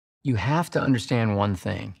You have to understand one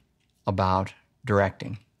thing about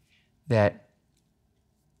directing, that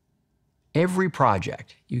every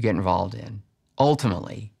project you get involved in,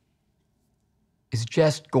 ultimately, is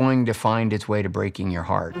just going to find its way to breaking your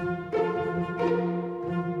heart.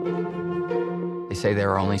 They say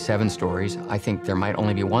there are only 7 stories. I think there might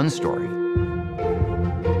only be one story.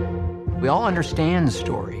 We all understand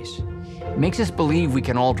stories. It makes us believe we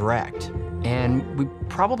can all direct, and we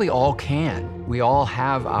probably all can. We all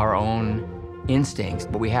have our own instincts.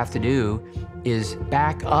 What we have to do is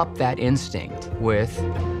back up that instinct with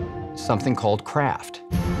something called craft.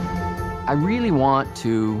 I really want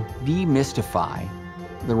to demystify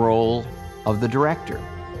the role of the director.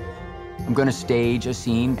 I'm going to stage a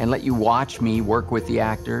scene and let you watch me work with the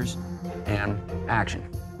actors. And action.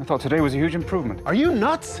 I thought today was a huge improvement. Are you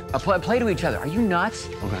nuts? Play to each other. Are you nuts?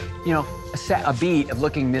 Okay. You know, a beat of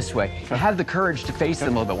looking this way. Have the courage to face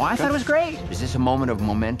them a little bit. Well, I thought it was great. Is this a moment of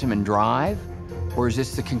momentum and drive? Or is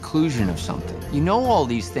this the conclusion of something? You know all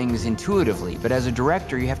these things intuitively, but as a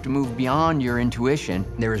director, you have to move beyond your intuition.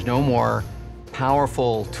 There is no more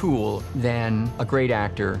powerful tool than a great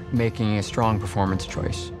actor making a strong performance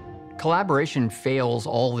choice. Collaboration fails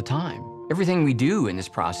all the time. Everything we do in this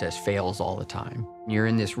process fails all the time. You're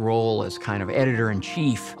in this role as kind of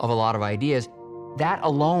editor-in-chief of a lot of ideas. That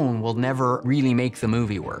alone will never really make the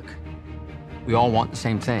movie work. We all want the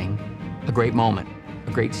same thing: a great moment,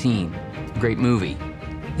 a great scene, a great movie.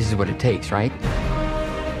 This is what it takes, right?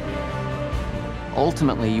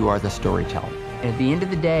 Ultimately, you are the storyteller. And at the end of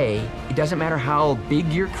the day, it doesn't matter how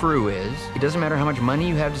big your crew is, it doesn't matter how much money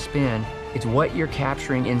you have to spend, it's what you're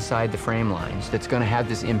capturing inside the frame lines that's gonna have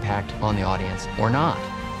this impact on the audience or not.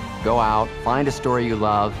 Go out, find a story you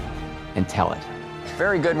love, and tell it.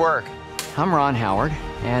 Very good work. I'm Ron Howard,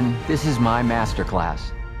 and this is my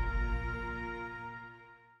MasterClass.